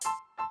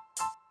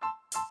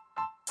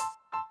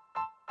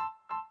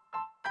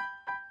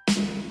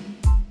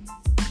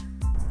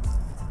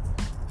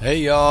Hey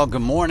y'all,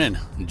 good morning.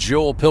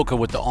 Joel Pilka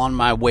with the On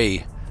My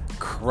Way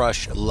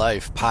Crush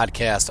Life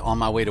podcast, on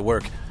my way to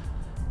work.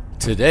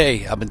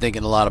 Today, I've been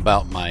thinking a lot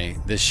about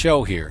this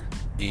show here,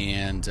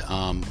 and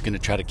I'm going to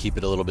try to keep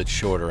it a little bit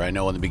shorter. I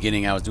know in the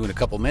beginning I was doing a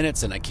couple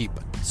minutes, and I keep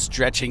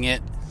stretching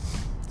it.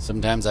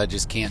 Sometimes I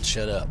just can't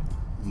shut up.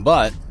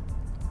 But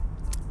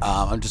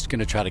I'm just going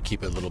to try to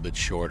keep it a little bit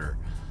shorter.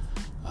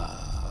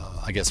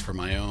 I guess for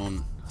my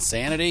own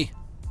sanity,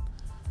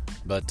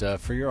 but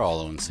for your all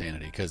own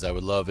sanity, because I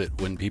would love it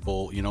when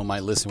people,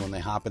 might listen when they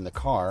hop in the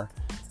car,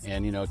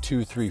 and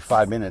 2, 3,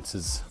 5 minutes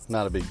is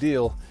not a big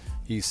deal.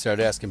 You start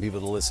asking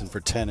people to listen for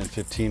 10 and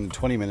 15 and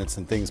 20 minutes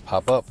and things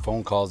pop up,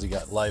 phone calls, you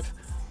got life,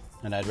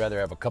 and I'd rather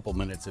have a couple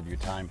minutes of your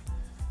time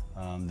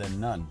than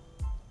none.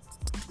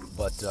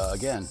 But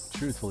again,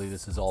 truthfully,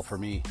 this is all for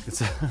me.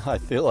 I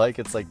feel like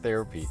it's like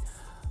therapy.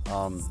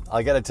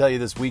 I got to tell you,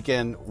 this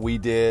weekend we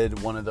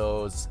did one of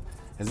those.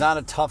 It's not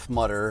a Tough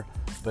Mudder,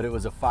 but it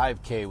was a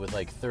 5K with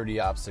like 30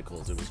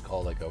 obstacles. It was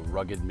called like a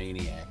Rugged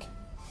Maniac.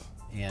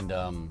 And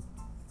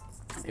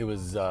it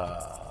was,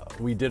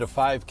 we did a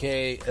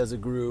 5K as a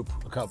group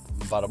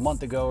about a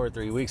month ago or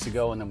 3 weeks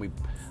ago. And then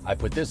I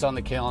put this on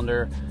the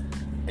calendar,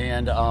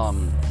 and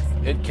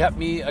it kept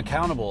me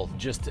accountable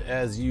just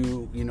as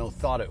you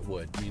thought it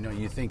would.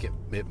 You think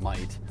it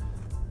might.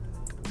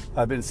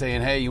 I've been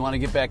saying, hey, you want to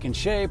get back in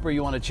shape, or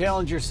you want to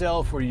challenge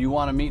yourself, or you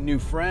want to meet new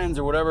friends,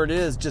 or whatever it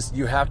is, just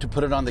you have to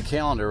put it on the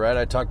calendar, right?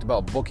 I talked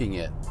about booking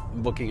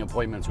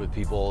appointments with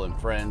people and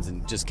friends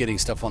and just getting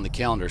stuff on the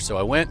calendar. So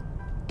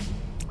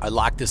I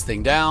locked this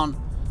thing down.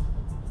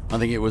 I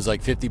think it was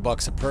like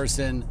 $50 a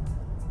person.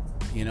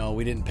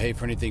 We didn't pay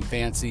for anything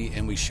fancy,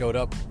 and we showed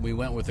up. We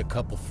went with a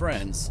couple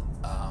friends.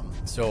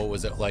 So it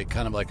was like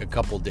kind of like a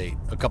couple's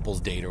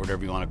date, or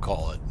whatever you want to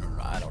call it.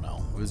 I don't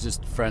know. It was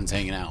just friends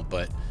hanging out,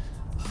 but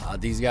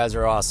these guys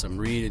are awesome.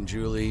 Reed and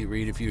Julie.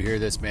 Reed, if you hear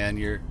this, man,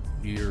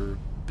 you're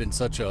been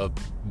such a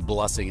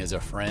blessing as a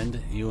friend.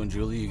 You and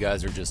Julie, you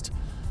guys are just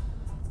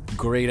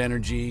great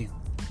energy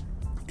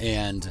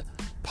and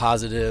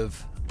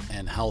positive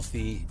and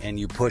healthy, and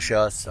you push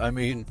us. I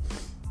mean,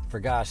 for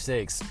gosh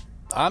sakes,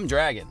 I'm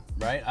dragging,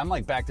 right? I'm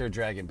like back there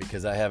dragging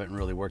because I haven't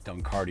really worked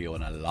on cardio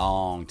in a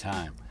long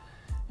time.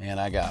 And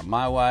I got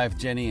my wife,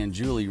 Jenny, and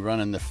Julie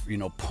running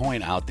the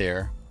point out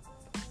there.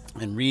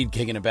 And Reed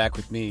kicking it back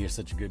with me. You're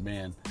such a good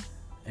man.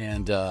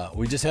 And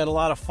we just had a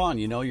lot of fun.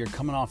 You're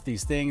coming off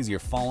these things, you're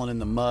falling in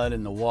the mud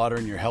and the water,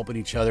 and you're helping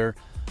each other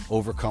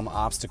overcome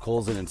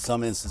obstacles, and in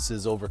some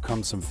instances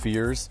overcome some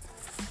fears.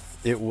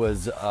 It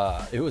was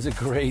a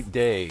great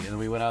day. And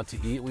we went out to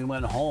eat. We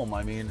went home.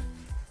 I mean,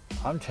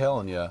 I'm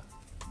telling you,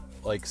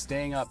 like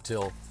staying up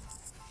till,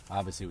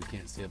 obviously we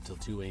can't stay up till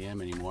 2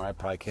 a.m. anymore. I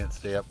probably can't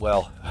stay up,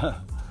 well,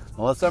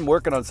 unless I'm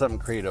working on something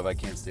creative, I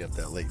can't stay up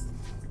that late.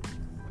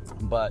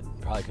 But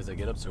probably because I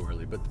get up so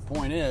early. But the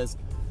point is,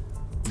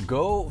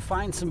 go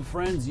find some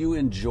friends you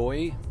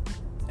enjoy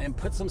and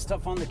put some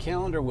stuff on the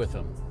calendar with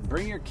them.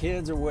 Bring your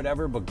kids or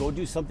whatever, but go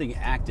do something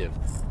active.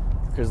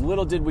 Because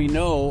little did we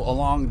know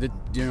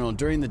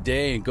during the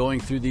day and going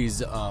through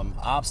these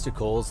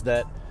obstacles,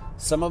 that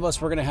some of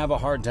us were going to have a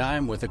hard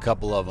time with a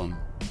couple of them.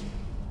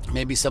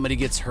 Maybe somebody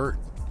gets hurt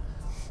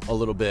a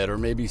little bit, or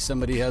maybe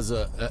somebody has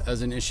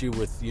an issue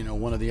with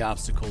one of the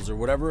obstacles, or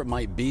whatever it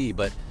might be.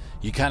 But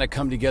you kind of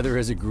come together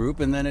as a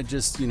group, and then it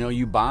just,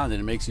 you bond, and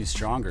it makes you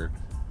stronger.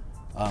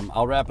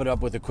 I'll wrap it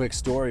up with a quick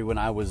story.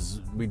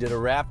 We did a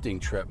rafting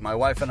trip. My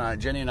wife and I,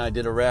 Jenny and I,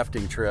 did a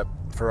rafting trip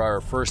for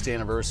our first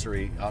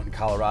anniversary out in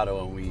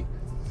Colorado, and we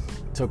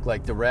took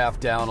like the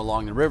raft down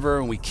along the river,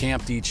 and we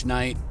camped each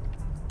night.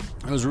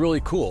 It was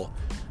really cool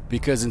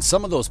because in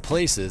some of those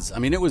places, I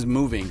mean, it was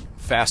moving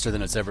faster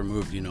than it's ever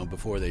moved,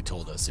 before they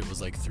told us. It was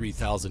like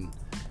 3,000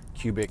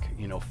 cubic,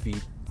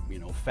 feet,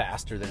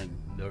 faster than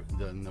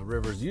the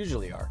rivers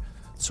usually are.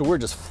 So we're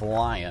just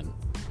flying.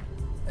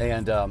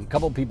 And a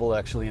couple people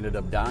actually ended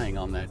up dying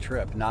on that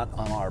trip, not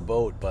on our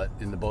boat, but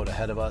in the boat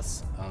ahead of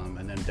us,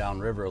 and then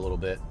downriver a little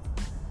bit.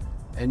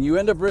 And you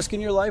end up risking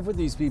your life with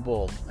these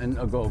people. And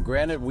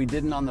granted, we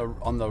didn't on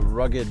the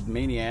Rugged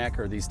Maniac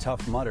or these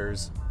Tough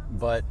Mudders,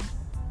 but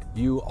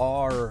you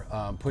are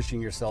pushing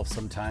yourself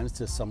sometimes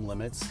to some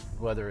limits,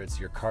 whether it's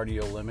your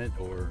cardio limit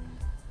or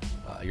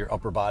your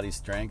upper body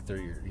strength, or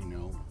your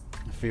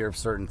fear of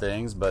certain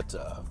things. But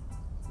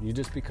you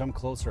just become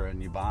closer,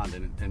 and you bond,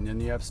 and then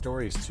you have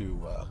stories to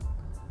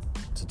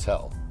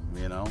tell.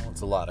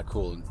 It's a lot of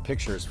cool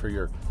pictures for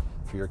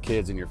your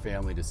kids and your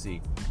family to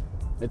see.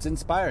 It's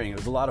inspiring. It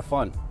was a lot of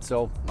fun.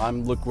 So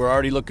we're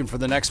already looking for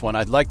the next one.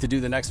 I'd like to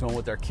do the next one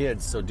with our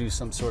kids. So do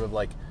some sort of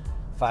like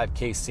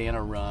 5K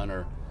Santa run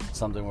or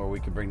something where we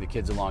can bring the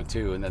kids along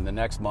too. And then the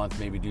next month,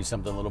 maybe do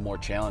something a little more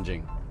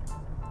challenging.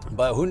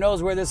 But who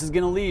knows where this is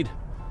going to lead?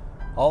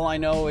 All I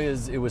know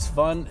is it was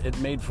fun. It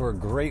made for a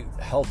great,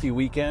 healthy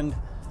weekend.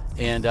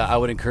 And I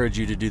would encourage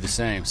you to do the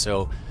same.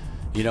 So,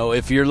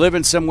 if you're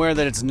living somewhere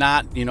that it's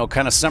not,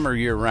 kind of summer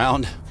year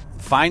round,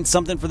 find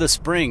something for the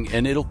spring,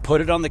 and it'll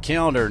put it on the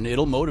calendar, and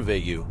it'll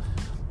motivate you.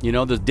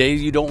 The day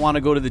you don't want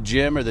to go to the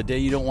gym, or the day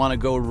you don't want to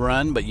go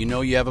run, but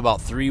you have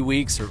about 3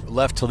 weeks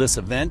left till this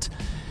event,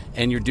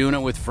 and you're doing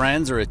it with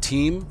friends or a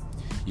team,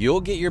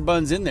 you'll get your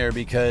buns in there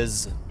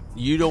because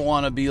you don't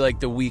want to be like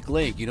the weak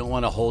link. You don't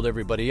want to hold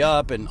everybody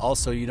up, and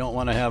also you don't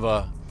want to have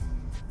a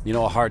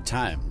hard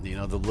time.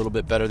 The little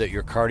bit better that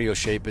your cardio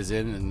shape is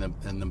in,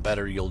 and the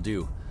better you'll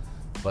do.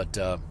 But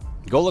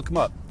go look them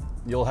up.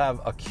 You'll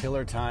have a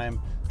killer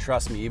time.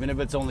 Trust me, even if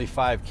it's only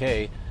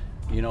 5K,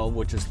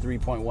 which is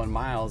 3.1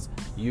 miles,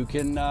 you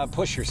can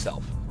push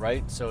yourself,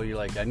 right? So you're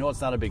like, I know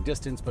it's not a big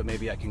distance, but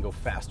maybe I can go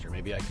faster.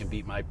 Maybe I can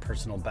beat my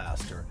personal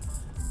best, or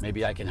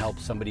maybe I can help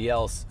somebody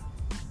else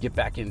get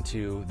back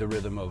into the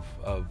rhythm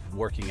of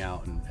working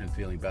out and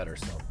feeling better.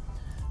 So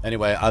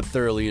anyway, I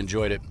thoroughly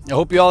enjoyed it. I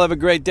hope you all have a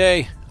great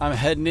day. I'm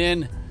heading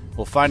in.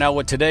 We'll find out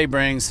what today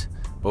brings.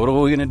 But what are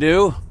we going to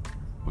do?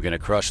 We're going to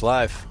crush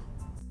life.